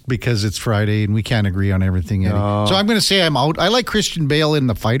just because it's Friday and we can't agree on everything, Eddie. So I'm going to say I'm out. I like Christian Bale in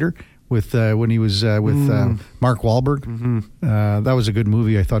The Fighter, with when he was with Mark Wahlberg. That was a good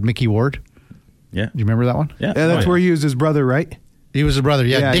movie, I thought. Mickey Ward. Yeah. Do you remember that one? Yeah. That's where he was his brother, right? He was a brother,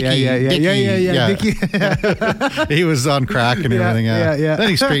 Dickie. Dickie. He was on crack and everything. Yeah. Then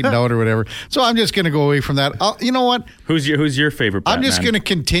he straightened out or whatever. So I'm just going to go away from that. You know what? Who's your favorite Batman? I'm just going to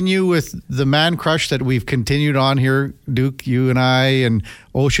continue with the man crush that we've continued on here, Duke, you and I, and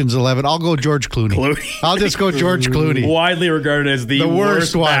Ocean's 11. I'll go George Clooney. I'll just go George Clooney. Widely regarded as the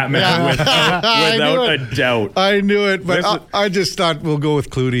worst one. Batman without a doubt. I knew it, but I just thought we'll go with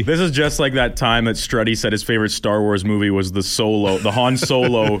Clooney. This is just like that time that Struddy said his favorite Star Wars movie was the Han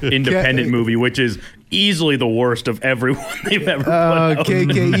Solo independent movie, which is easily the worst of everyone they've ever put out.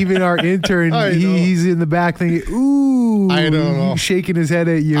 KK, even our intern, he's in the back thinking, ooh. I don't know. Shaking his head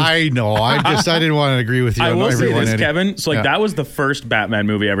at you. I know. I didn't want to agree with you. I will say this, Eddie. Kevin. So, that was the first Batman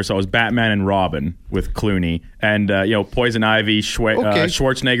movie I ever saw. It was Batman and Robin with Clooney. And, Poison Ivy,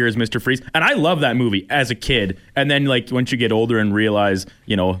 Schwarzenegger is Mr. Freeze. And I love that movie as a kid. And then, once you get older and realize,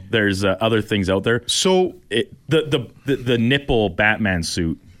 there's other things out there. So, the nipple Batman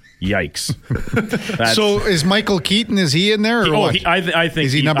suit. Yikes! So is Michael Keaton? Is he in there? Or what? I think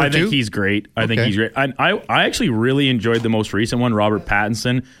is he number 2? I think he's great. I think he's great. I actually really enjoyed the most recent one, Robert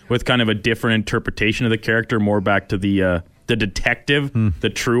Pattinson, with kind of a different interpretation of the character, more back to the detective, the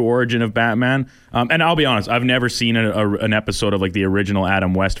true origin of Batman. And I'll be honest, I've never seen an episode of the original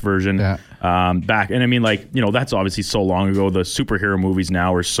Adam West version back. And I mean, that's obviously so long ago. The superhero movies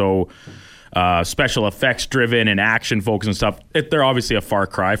now are so special effects driven and action focused and stuff. They're obviously a far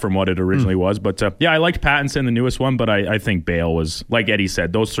cry from what it originally was. But I liked Pattinson, the newest one, but I think Bale was, like Eddie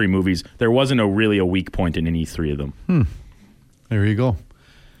said, those 3 movies, there wasn't really a weak point in any 3 of them. There you go.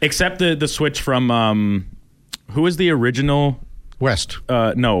 Except the switch from, who was the original? West.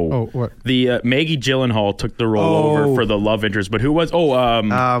 No. Oh, what? The Maggie Gyllenhaal took the role over for the love interest, but who was?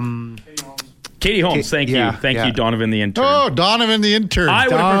 Katie Holmes, thank you. Thank you, Donovan the intern. Oh, Donovan the intern.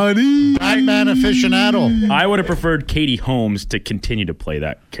 Batman aficionado. I would have preferred Katie Holmes to continue to play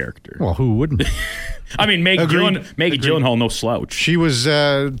that character. Well, who wouldn't? I mean, Maggie Gyllenhaal, no slouch. She was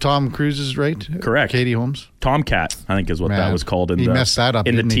Tom Cruise's, right? Correct. Katie Holmes. Tomcat, I think is what that was called he messed that up,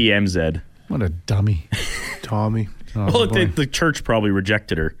 in the he? TMZ. What a dummy. Tommy. Oh, the church probably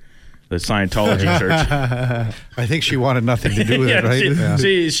rejected her. The Scientology church. I think she wanted nothing to do with it,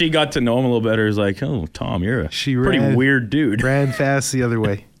 right? She got to know him a little better. It's like, oh, Tom, you're a pretty weird dude. Ran fast the other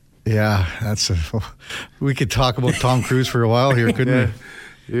way. Yeah, we could talk about Tom Cruise for a while here, couldn't we?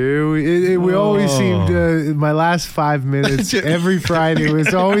 We always seemed my last 5 minutes every Friday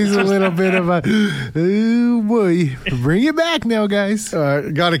was always a little bit of a oh boy, bring it back now, guys.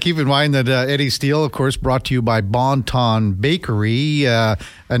 Got to keep in mind that Eddie Steele, of course, brought to you by Bon Ton Bakery, an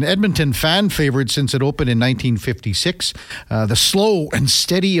Edmonton fan favorite since it opened in 1956. The slow and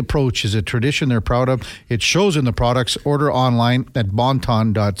steady approach is a tradition they're proud of. It shows in the products. Order online at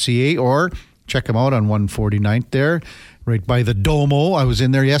bonton.ca or check them out on 149th there. Right by the Domo. I was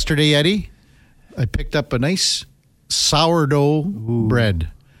in there yesterday, Eddie. I picked up a nice sourdough bread.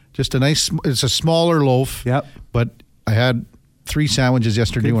 Just it's a smaller loaf. Yep. But I had 3 sandwiches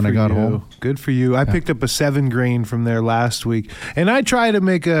yesterday when I got home. Good for you. I picked up a 7 grain from there last week. And I try to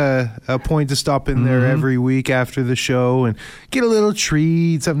make a point to stop in there every week after the show and get a little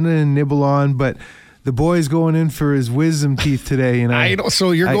treat, something to nibble on. But the boy's going in for his wisdom teeth today, and I know.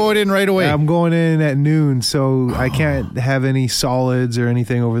 So you're going in right away. I'm going in at noon, so I can't have any solids or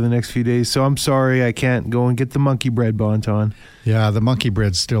anything over the next few days. So I'm sorry, I can't go and get the monkey bread, Bon Ton. Yeah, the monkey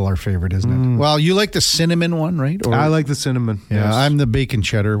bread's still our favorite, isn't it? Well, you like the cinnamon one, right? I like the cinnamon. Yeah, yes. I'm the bacon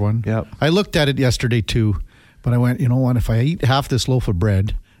cheddar one. Yep. I looked at it yesterday too, but I went, you know what? If I eat half this loaf of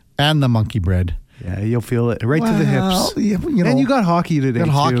bread and the monkey bread. Yeah, you'll feel it right to the hips. Yeah, and you got hockey today. Got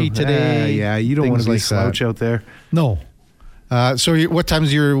hockey today. Yeah, you don't want to be slouch out there. No. So what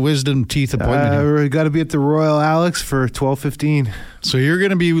time's your wisdom teeth appointment? We got to be at the Royal Alex for 12:15. So you're going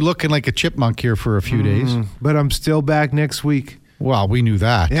to be looking like a chipmunk here for a few days. But I'm still back next week. Well, we knew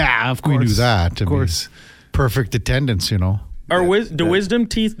that. Yeah, of course. We knew that. Of course. Perfect attendance, you know. The wisdom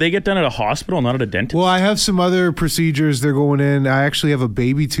teeth, they get done at a hospital, not at a dentist? Well, I have some other procedures they're going in. I actually have a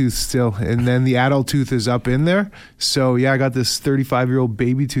baby tooth still, and then the adult tooth is up in there. So, yeah, I got this 35-year-old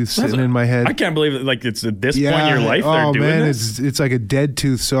baby tooth sitting in my head. I can't believe it. It's at this point in your life they're doing this. It's like a dead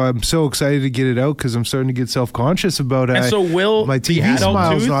tooth. So I'm so excited to get it out because I'm starting to get self-conscious about it. And so will my the TV adult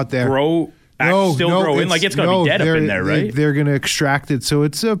smile's tooth not there. grow in? Like it's going to be dead up in there, right? They're going to extract it. So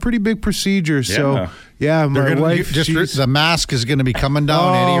it's a pretty big procedure. So, Yeah, my wife. The mask is going to be coming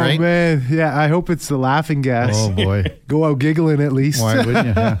down, Eddie, right? Oh, man. Yeah, I hope it's the laughing gas. Oh, boy. Go out giggling at least. Why wouldn't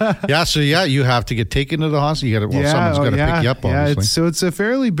you? Yeah, so you have to get taken to the hospital. Someone's got to pick you up, obviously. It's a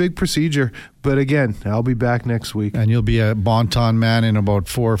fairly big procedure. But again, I'll be back next week. And you'll be a Bonton man in about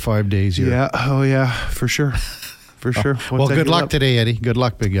 4 or 5 days here. Yeah, for sure. For sure. Well, good luck today, Eddie. Good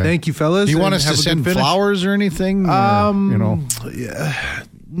luck, big guy. Thank you, fellas. Do you want us to send flowers or anything? Yeah.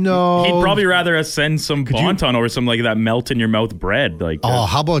 No. He'd probably rather us send some Bonton or some like that melt in your mouth bread.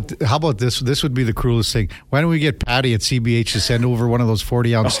 How about this? This would be the cruelest thing. Why don't we get Patty at CBH to send over one of those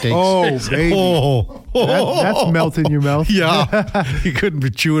 40-ounce steaks? Oh, baby. That's melt in your mouth. Yeah. You couldn't be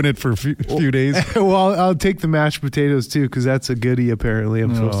chewing it for a few days. Well, I'll take the mashed potatoes too, because that's a goodie apparently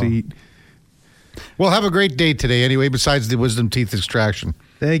I'm supposed to eat. Well, have a great day today anyway, besides the wisdom teeth extraction.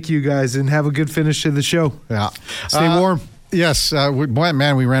 Thank you, guys, and have a good finish to the show. Yeah. Stay warm. Yes, we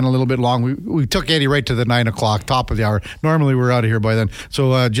ran a little bit long. We took Eddie right to the 9 o'clock, top of the hour. Normally we're out of here by then.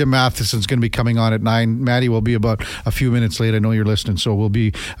 So Jim Matheson's going to be coming on at 9. Maddie will be about a few minutes late. I know you're listening, so we'll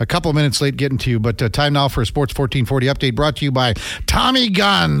be a couple minutes late getting to you. But time now for a Sports 1440 update brought to you by Tommy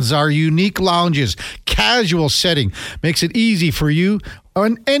Guns. Our unique lounges, casual setting, makes it easy for you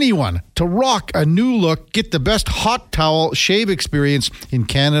and anyone to rock a new look. Get the best hot towel shave experience in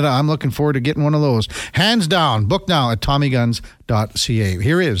Canada. I'm looking forward to getting one of those. Hands down. Book now at TommyGuns.ca.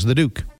 Here is the Duke.